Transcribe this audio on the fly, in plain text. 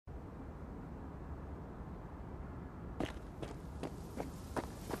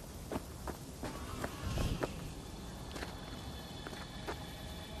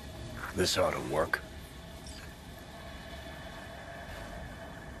This ought to work.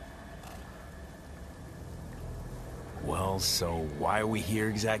 Well, so why are we here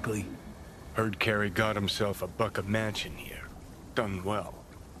exactly? Heard Carey got himself a buck mansion here. Done well.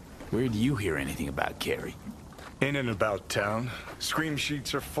 Where do you hear anything about Carey? In and about town. Scream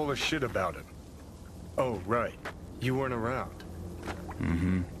sheets are full of shit about him. Oh, right. You weren't around.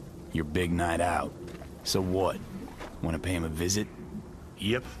 Mm-hmm. Your big night out. So what? Want to pay him a visit?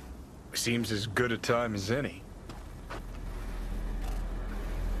 Yep. Seems as good a time as any.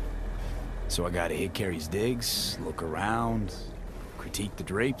 So I gotta hit Carey's digs, look around, critique the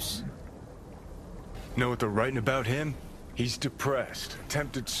drapes? Know what they're writing about him? He's depressed,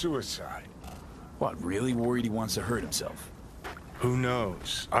 attempted suicide. What, really worried he wants to hurt himself? Who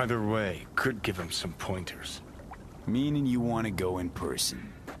knows? Either way, could give him some pointers. Meaning you want to go in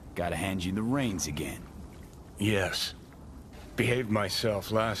person. Gotta hand you the reins again. Yes. Behaved myself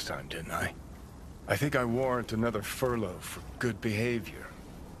last time, didn't I? I think I warrant another furlough for good behavior.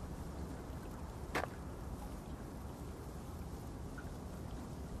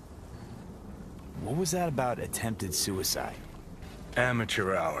 What was that about attempted suicide?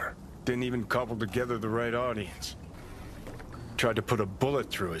 Amateur hour. Didn't even cobble together the right audience. Tried to put a bullet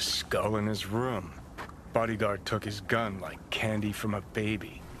through his skull in his room. Bodyguard took his gun like candy from a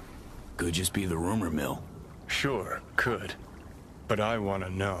baby. Could just be the rumor mill. Sure, could. But I want to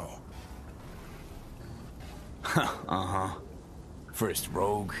know. Uh-huh. First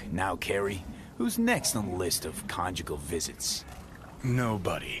Rogue, now Carey. Who's next on the list of conjugal visits?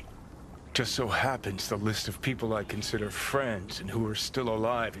 Nobody. Just so happens the list of people I consider friends and who are still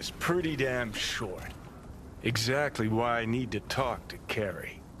alive is pretty damn short. Exactly why I need to talk to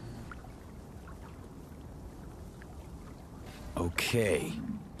Carey. Okay,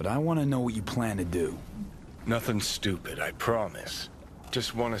 but I want to know what you plan to do. Nothing stupid, I promise.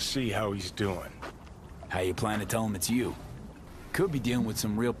 Just want to see how he's doing. How you plan to tell him it's you? Could be dealing with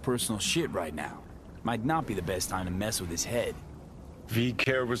some real personal shit right now. Might not be the best time to mess with his head.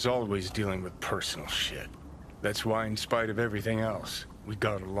 V-Care was always dealing with personal shit. That's why, in spite of everything else, we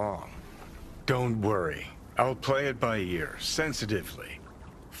got along. Don't worry. I'll play it by ear, sensitively.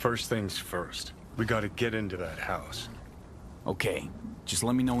 First things first. We gotta get into that house. Okay. Just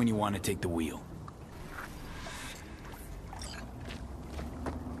let me know when you want to take the wheel.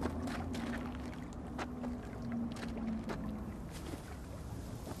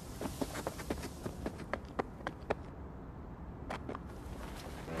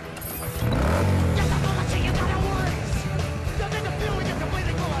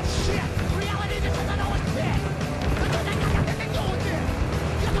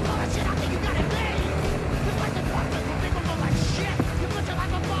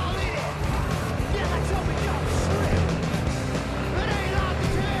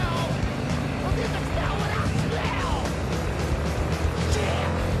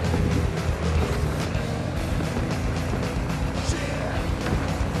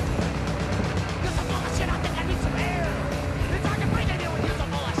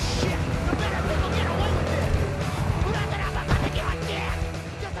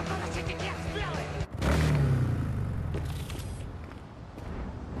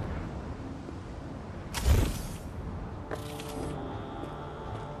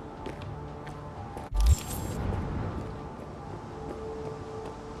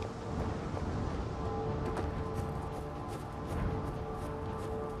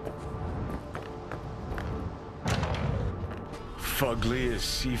 Fugly as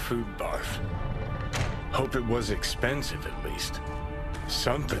seafood barf. Hope it was expensive, at least.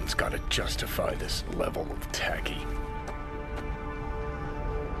 Something's gotta justify this level of tacky.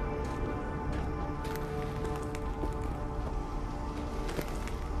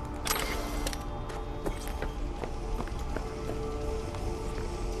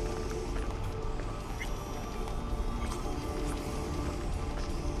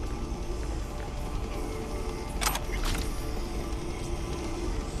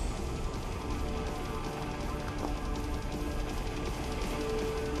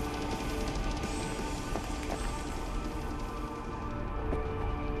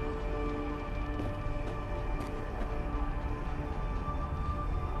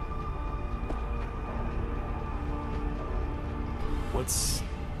 What's...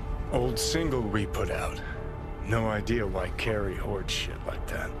 Old single we put out. No idea why Carey hoards shit like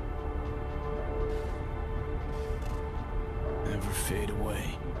that. Never fade away.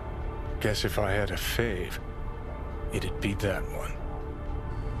 Guess if I had a fave, it'd be that one.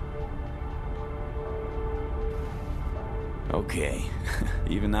 Okay,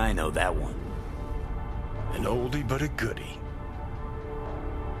 even I know that one. An oldie but a goodie.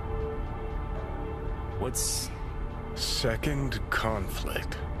 What's... Second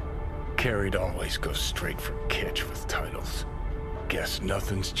conflict. Carried always goes straight for Kitsch with titles. Guess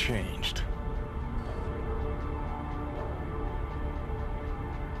nothing's changed.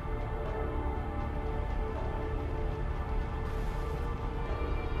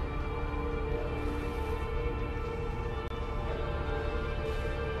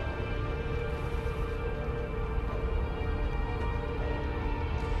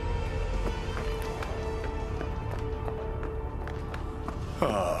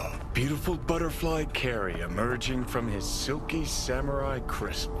 Ah, beautiful butterfly Carrie emerging from his silky samurai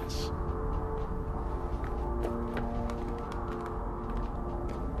Christmas.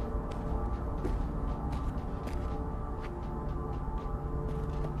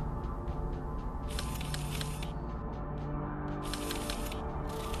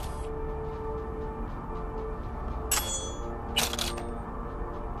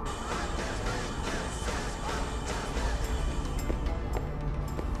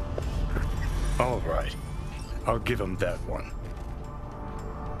 All right, I'll give him that one.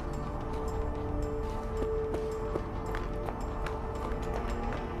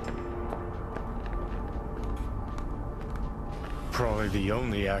 Probably the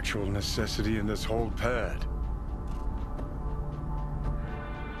only actual necessity in this whole pad.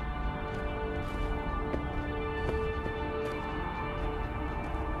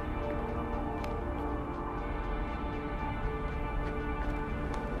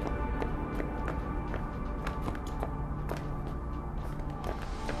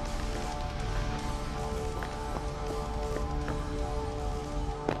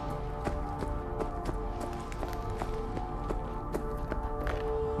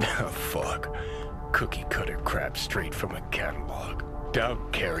 Fuck. Cookie cutter crap straight from a catalog. Doubt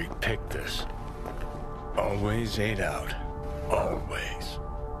Carrie picked this. Always ate out. Always.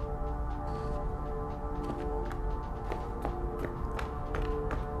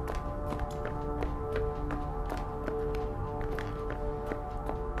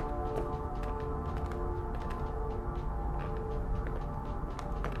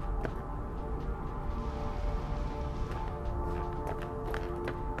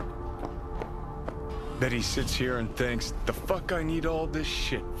 Bet he sits here and thinks, the fuck I need all this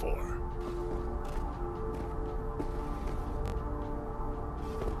shit for?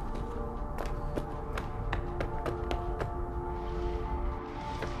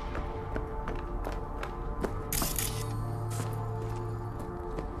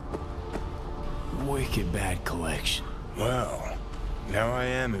 Wicked bad collection. Well, now I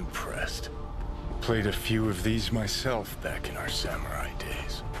am impressed. Played a few of these myself back in our samurai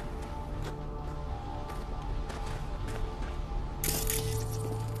days.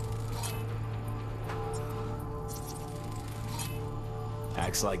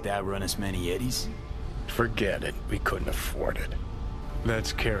 Acts like that run us many eddies? Forget it. We couldn't afford it.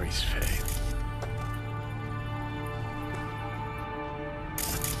 That's Carrie's fate.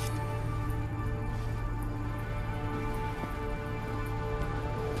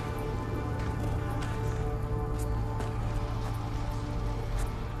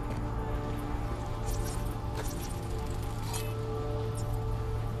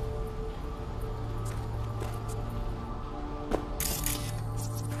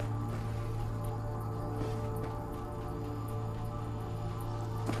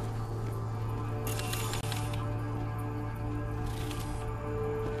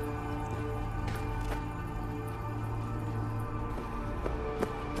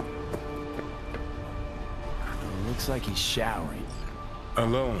 Looks like he's showering.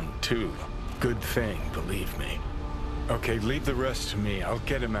 Alone, too. Good thing, believe me. Okay, leave the rest to me. I'll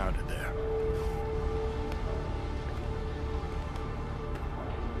get him out of there.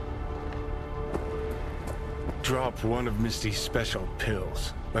 Drop one of Misty's special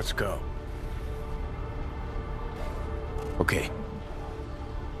pills. Let's go. Okay.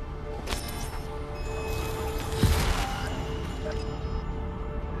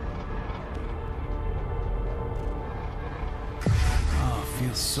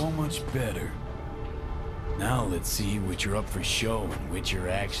 Feels so much better. Now let's see which are up for show and which are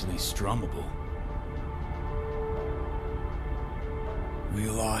actually strummable. We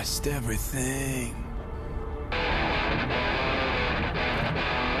lost everything.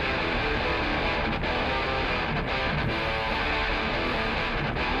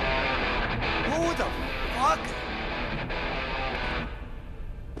 Who the fuck?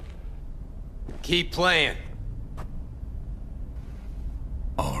 Keep playing.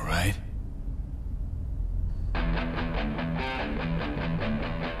 All right.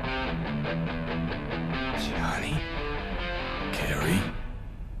 Johnny? Carrie?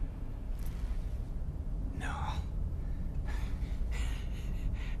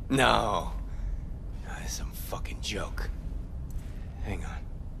 No. That's some fucking joke. Hang on.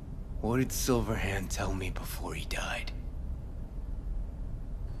 What did Silverhand tell me before he died?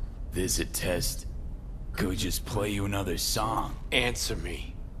 This a test? Could we just play you another song? Answer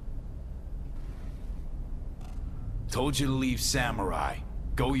me. Told you to leave Samurai.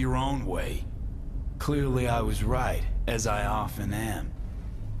 Go your own way. Clearly I was right, as I often am.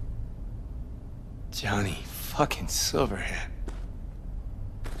 Johnny fucking Silverhand.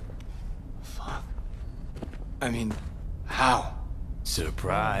 Fuck. I mean, how?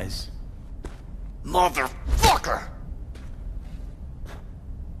 Surprise. Motherfucker!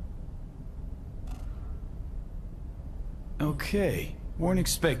 Okay, weren't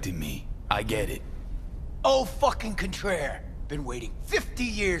expecting me. I get it. Oh fucking contraire. Been waiting 50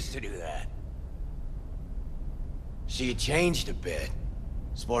 years to do that. She had changed a bit.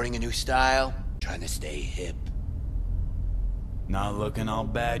 Sporting a new style, trying to stay hip. Not looking all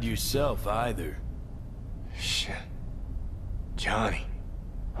bad yourself, either. Shit. Johnny.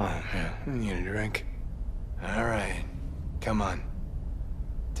 Oh man, I need a drink. Alright. Come on.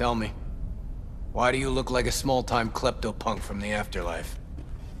 Tell me. Why do you look like a small-time klepto-punk from the afterlife?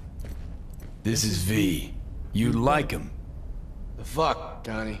 This is V. You'd like him. The fuck,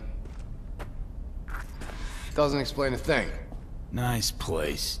 Johnny? Doesn't explain a thing. Nice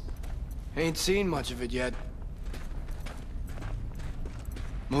place. Ain't seen much of it yet.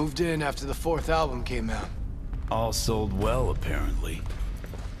 Moved in after the 4th album came out. All sold well, apparently.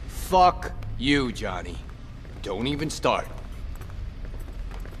 Fuck you, Johnny. Don't even start.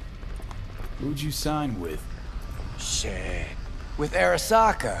 Who'd you sign with? Shit. With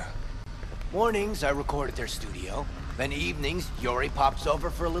Arasaka. Mornings, I record at their studio. Then evenings, Yori pops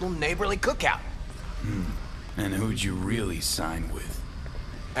over for a little neighborly cookout. And who'd you really sign with?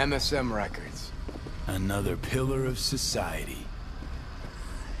 MSM Records. Another pillar of society.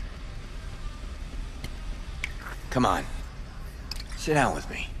 Come on. Sit down with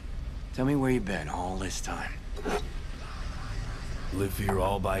me. Tell me where you've been all this time. Live here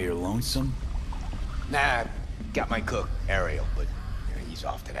all by your lonesome? Nah, got my cook, Ariel, but he's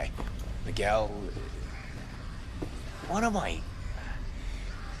off today. Miguel... What am I...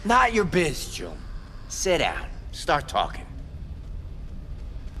 Not your biz, June. Sit down. Start talking.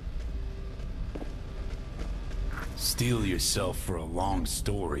 Steel yourself for a long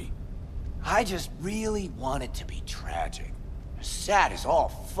story. I just really want it to be tragic. Sad as all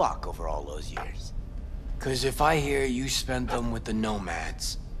fuck over all those years. 'Cause if I hear you spent them with the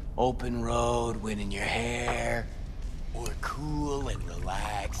nomads, open road, wind in your hair, or cool and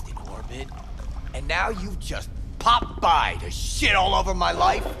relaxed in orbit, and now you've just popped by to shit all over my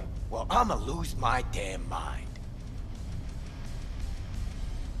life, well, I'ma lose my damn mind.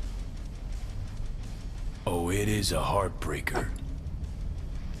 Oh, it is a heartbreaker.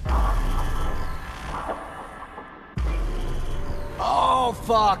 Oh,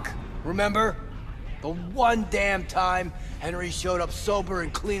 fuck! Remember? The one damn time Henry showed up sober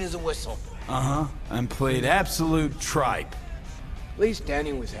and clean as a whistle. Uh-huh, and played absolute tripe. At least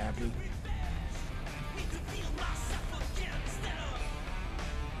Danny was happy.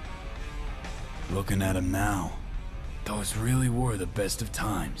 Looking at him now, those really were the best of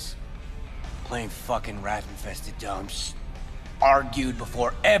times. Playing fucking rat-infested dumps. Argued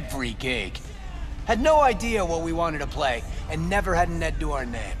before every gig. Had no idea what we wanted to play, and never had an Ed to our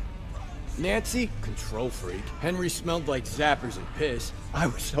name. Nancy, control freak. Henry smelled like zappers and piss. I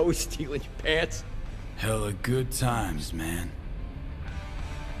was always stealing your pants. Hella good times, man.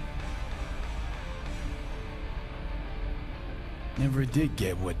 Never did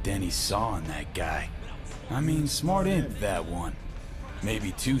get what Denny saw in that guy. I mean, smart imp, that one.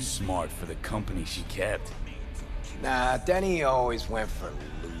 Maybe too smart for the company she kept. Nah, Denny always went for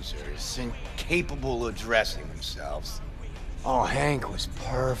losers, incapable of dressing themselves. Oh, Hank was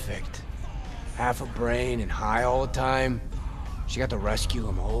perfect. Half a brain and high all the time. She got to rescue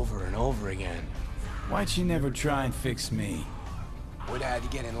him over and over again. Why'd she never try and fix me? Would have had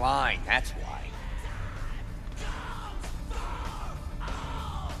to get in line, that's why.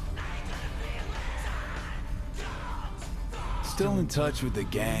 Still in touch with the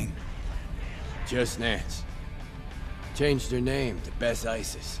gang? Just Nance. Changed her name to Bess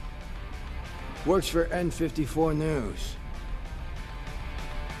Isis. Works for N54 News.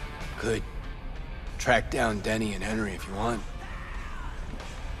 Could track down Denny and Henry if you want.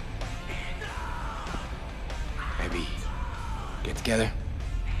 Maybe get together?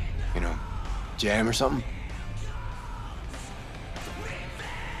 You know, jam or something?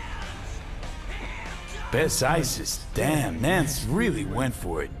 Bess Isis, damn, Nance really went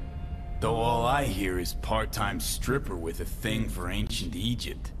for it. Though all I hear is part-time stripper with a thing for ancient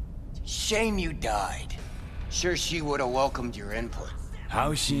Egypt. Shame you died. Sure she would have welcomed your input.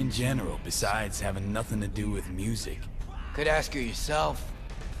 How's she in general, besides having nothing to do with music? Could ask her yourself.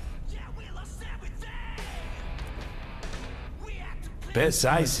 Best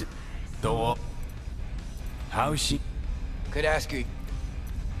ice, though. How's she? Could ask her.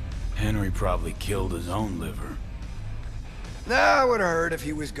 Henry probably killed his own liver. Nah, would have heard if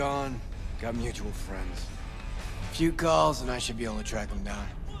he was gone. Got mutual friends. Few calls and I should be able to track him down.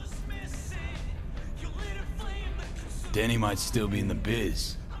 Denny might still be in the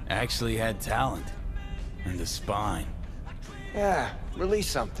biz. Actually had talent. And a spine. Yeah,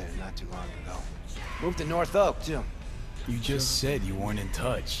 released something not too long ago. Moved to North Oak, too. You just said you weren't in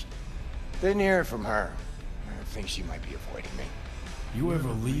touch. Didn't hear from her. I think she might be avoiding me. You ever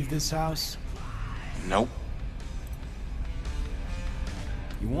leave this house? Nope.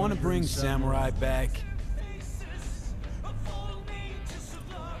 You want to bring Samurai back?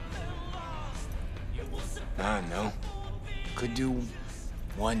 No. Could do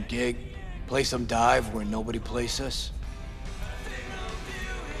one gig, play some dive where nobody plays us.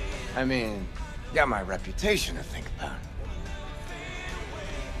 I mean, got my reputation to think about.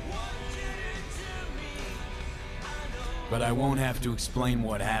 But I won't have to explain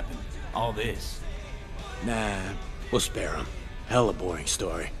what happened. All this. Nah, we'll spare him. Hella boring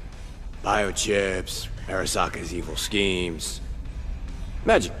story. Biochips, Arasaka's evil schemes,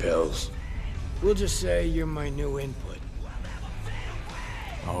 magic pills. We'll just say you're my new input.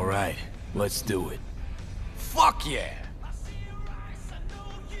 All right, let's do it. Fuck yeah!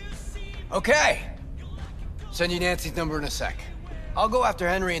 Okay. Send you Nancy's number in a sec. I'll go after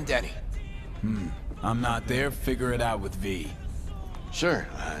Henry and Denny. I'm not there, figure it out with V. Sure.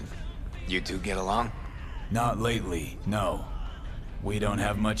 You two get along? Not lately, no. We don't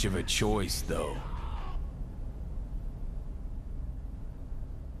have much of a choice, though.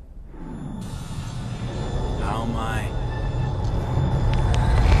 How am I?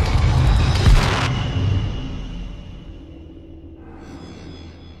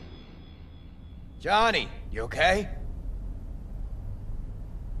 Johnny, you okay?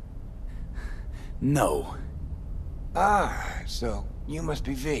 No. Ah, so you must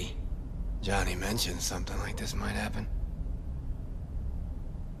be V. Johnny mentioned something like this might happen.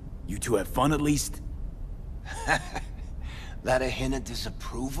 You two have fun at least? That a hint of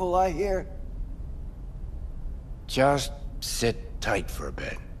disapproval, I hear? Just sit tight for a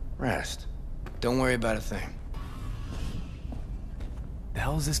bit. Rest. Don't worry about a thing. The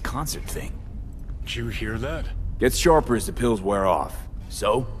hell is this concert thing? Did you hear that? Gets sharper as the pills wear off.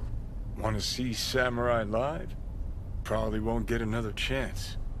 So? Want to see Samurai live? Probably won't get another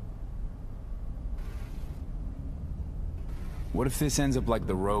chance. What if this ends up like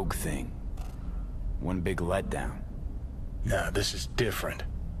the Rogue thing? One big letdown. Nah, this is different.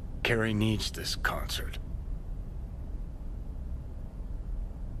 Carrie needs this concert.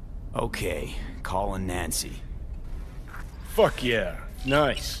 Okay, calling Nancy. Fuck yeah,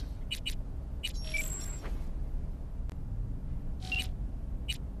 nice.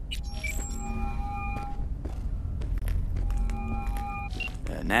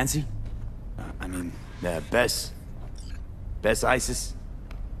 Nancy? Bess? Bess Isis?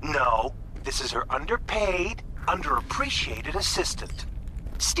 No, this is her underpaid, underappreciated assistant.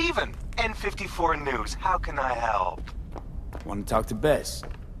 Steven, N54 News, how can I help? Want to talk to Bess?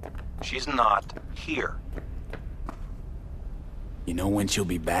 She's not here. You know when she'll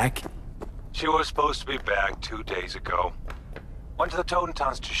be back? She was supposed to be back 2 days ago. Went to the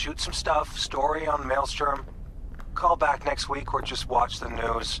Totentons to shoot some stuff, story on Maelstrom. Call back next week or just watch the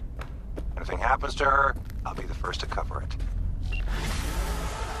news. If anything happens to her, I'll be the first to cover it.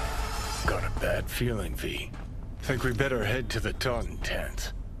 Got a bad feeling, V. Think we better head to the Taunton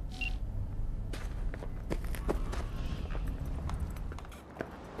tent.